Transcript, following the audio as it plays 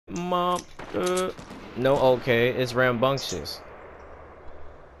Mom, no, okay, it's rambunctious.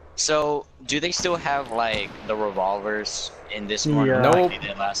 So, do they still have like the revolvers in this one Yeah. Nope. like they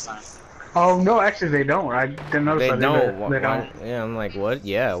did last time? Oh no, actually they don't. I didn't notice They that don't. either. They don't. Yeah, I'm like, what?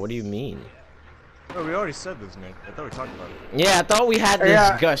 Yeah, what do you mean? Oh, we already said this, Nick. I thought we talked about it. Yeah, I thought we had this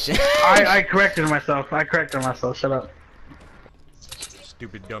Yeah, discussion. I corrected myself. Shut up.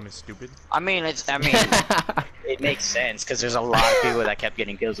 Stupid, dumb is stupid. I mean, it makes sense because there's a lot of people that kept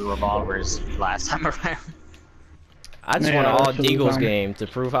getting kills with revolvers last time around. I just Yeah, want an all that's really Deagles dumb. game to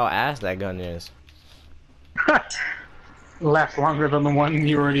prove how ass that gun is. Lasts longer than the one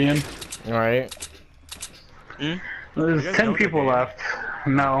you were already in. Alright. Hmm? There's You guys 10 know the people game. left.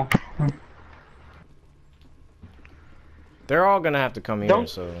 No. They're all gonna have to come here, Don't-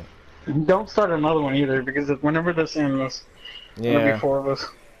 so. Don't start another one either, because whenever this ends, there'll Yeah. be 4 of us.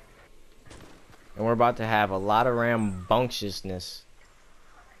 And we're about to have a lot of rambunctiousness.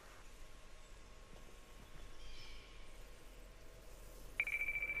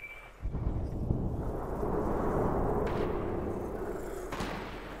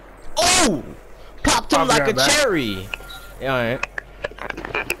 Oh! Popped him I'll like a grab that. cherry! Yeah, alright.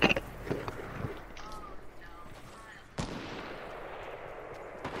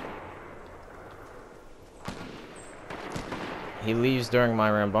 He leaves during my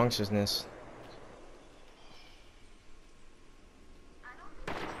rambunctiousness.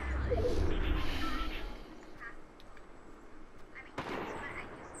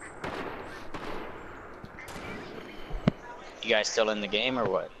 You guys still in the game or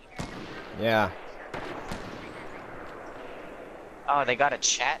what? Yeah. Oh, they got a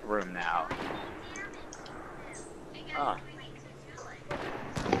chat room now. Oh.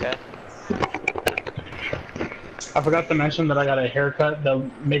 Okay. I forgot to mention that I got a haircut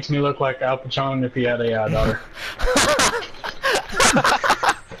that makes me look like Al Pacino if he had a daughter.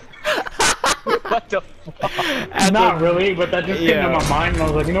 What the fuck? Not really, but that just came Yeah. to my mind, and I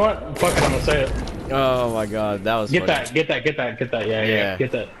was like, you know what? Fuck it, I'm gonna say it. Oh my god, that was Get funny. that, get that, get that, get that, yeah, Yeah.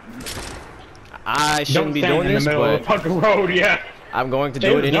 get that. I shouldn't Don't be stand doing in this, the middle of but the fucking road, yeah. I'm going to Stay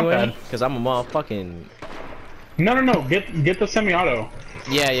do with it the jump anyway, pad. because I'm a motherfucking... No, get the semi-auto.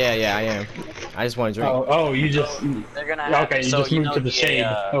 Yeah, I am. I just want to drink. Oh, you just... They're gonna have, Okay, you so just you moved know to the shade.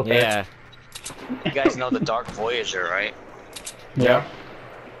 Okay. Yeah. You guys know the Dark Voyager, right? Yeah.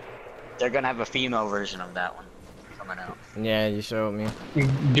 They're gonna have a female version of that one coming out. Yeah, you showed me.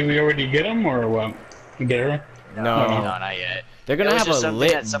 Do we already get him, or what? Get her? No. No, not yet. They're gonna It was have just a something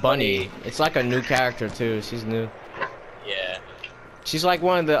lit that somebody- bunny. It's like a new character, too. She's new. Yeah. She's like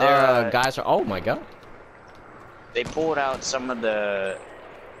one of the They're, guys from... Oh my god. They pulled out some of the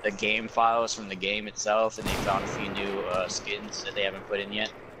game files from the game itself, and they found a few new skins that they haven't put in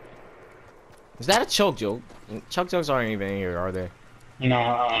yet. Is that a choke joke? Choke jokes aren't even in here, are they?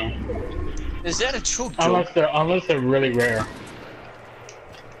 No, Is that a true joke? unless they're really rare.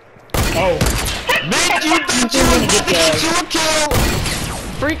 Oh, Bitch, you thought you was about to get you a kill!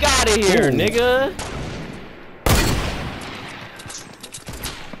 Freak out of here, Ooh. nigga!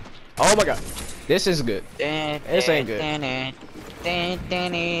 Oh my god. This is good. This ain't good.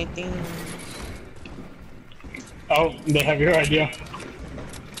 oh, they have your idea.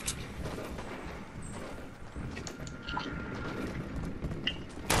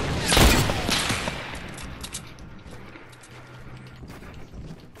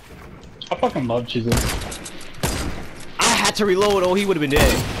 I fucking love cheeses. I had to reload or he would have been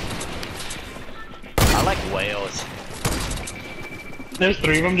dead. I like whales. There's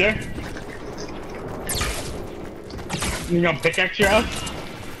 3 of them, Jay. You gonna pickaxe your ass?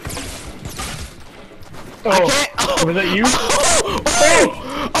 I Oh, can't. Oh. was that you?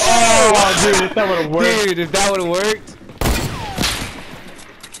 Oh! Oh, dude, if that would've worked. Dude, if that would have worked.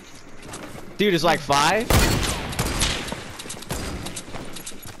 Dude, it's like 5.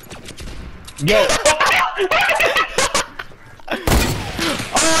 Yo!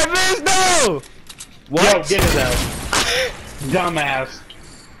 Oh, I missed! No! What? Yo, get his ass. Dumbass.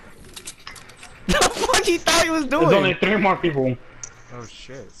 The fuck he thought he was doing? There's only 3 more people. Oh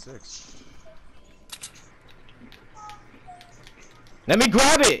shit, 6. Let me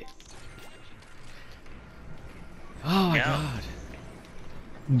grab it! Oh my Yeah. god.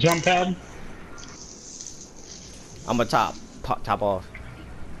 Jump pad. I'm a top off.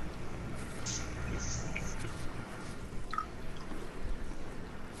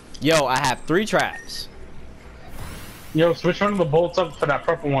 Yo, I have 3 traps. Yo, switch one of the bolts up for that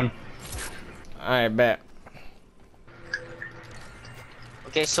purple one. Alright, bet.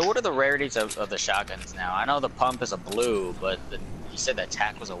 Okay, so what are the rarities of the shotguns now? I know the pump is a blue, but you said the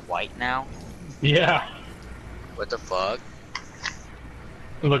tack was a white now? Yeah. What the fuck?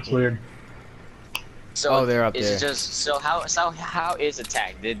 It looks weird. So Oh, they're up is there. it just so how is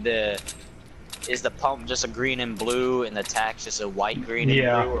attack? Is the pump just a green and blue and the attack's just a white, green, and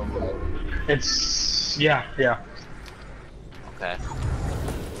Yeah. blue? Or what? It's yeah. Okay.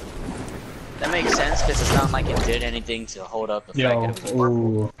 That makes sense because it's not like it did anything to hold up the fact Yo, that it was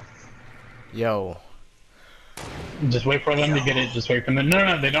purple. ooh. Yo. Just wait for them to get it. Just wait for them.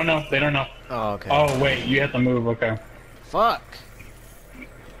 No, they don't know. They don't know. Oh, okay. Oh wait, you have to move. Okay. Fuck.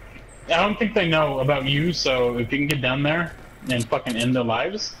 I don't think they know about you. So if you can get down there and fucking end their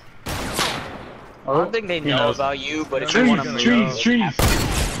lives. I don't think they Who know knows? about you, but if you want to move, Trees.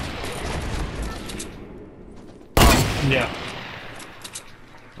 Yeah.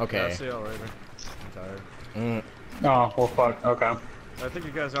 Okay. Yeah, I'll see y'all later. I'm tired. Oh well, fuck. Okay. I think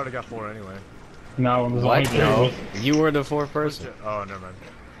you guys already got 4 anyway. No, there's only What? three No. of us. You were the fourth person. Oh, never mind.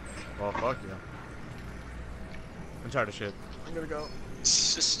 Well, fuck yeah. I'm tired of shit. I'm gonna go.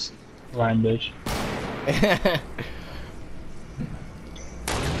 Lying bitch.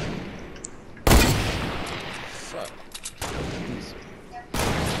 Fuck.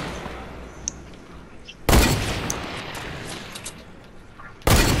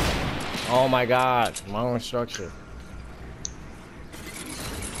 Oh my god, my own structure.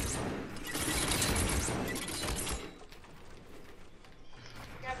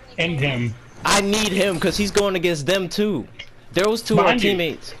 End him. I need him because he's going against them too. Those two are Behind you.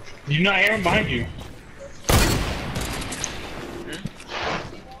 teammates. Do you not hear him behind you?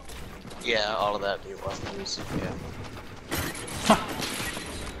 yeah, all of that dude was lose. Yeah.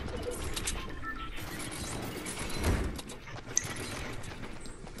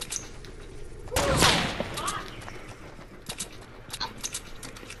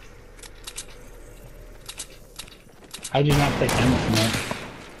 I do not take damage from that.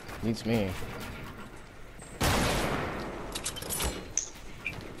 Beats me.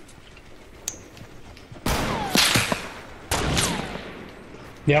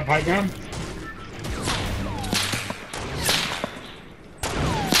 Yep, high ground.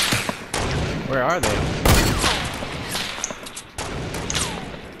 Where are they?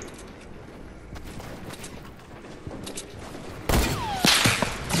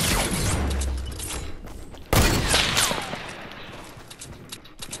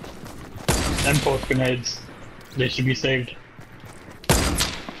 And post grenades. They should be saved.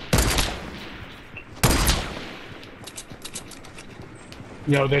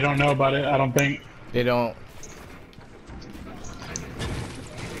 Yo, they don't know about it, I don't think. They don't.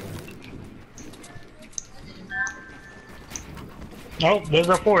 Oh, there's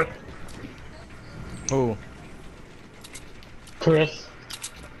our fourth. Who? Chris.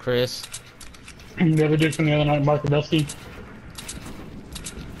 Chris. The other dude from the other night, Mark Dusty.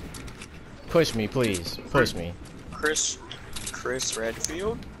 Push me, please. Push me. Chris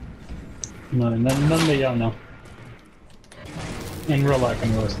Redfield. No, none of y'all know. In real life,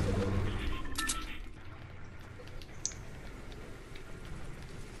 anyways.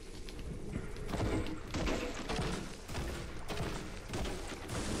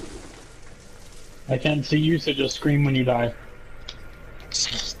 I can't see you, so just scream when you die.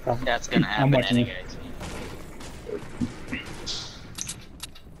 That's gonna I'm happen watching you. anyways.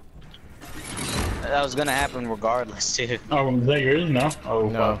 That was gonna happen regardless, too. Oh, is that yours? No? Oh,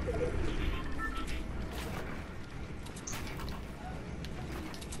 No. fuck.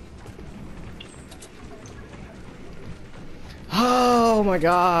 Oh my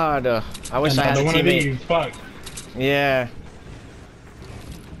god. I wish I had a Another one of teammate. these, fuck. Yeah.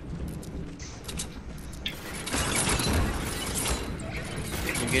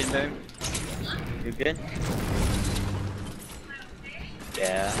 You good, babe? You good?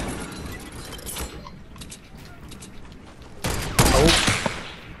 Yeah. Oh.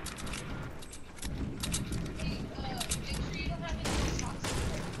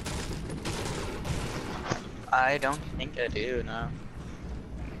 I don't think I do, no.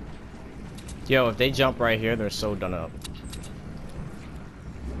 Yo, if they jump right here, they're so done up.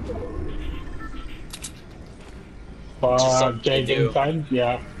 Just Fuck, something Jay, to get do. inside?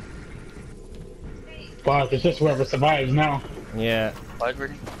 Yeah. Fuck, it's just whoever survives now. Yeah.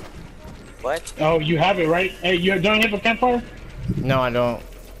 What? Oh, you have it, right? Hey, you don't have a campfire? No, I don't.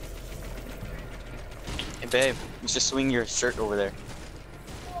 Hey, babe, you should swing your shirt over there.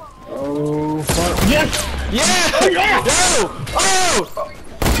 Oh, fuck. Yes! Yeah! Yeah! No! Oh!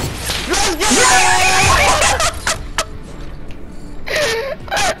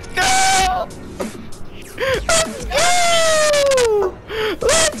 Let's go! Let's go!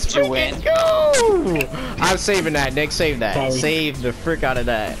 Let's Did you win? freaking go! I'm saving that, Nick. Save that. Sorry. Save the frick out of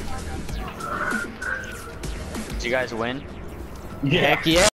that. Did you guys win? Yeah. Heck yeah.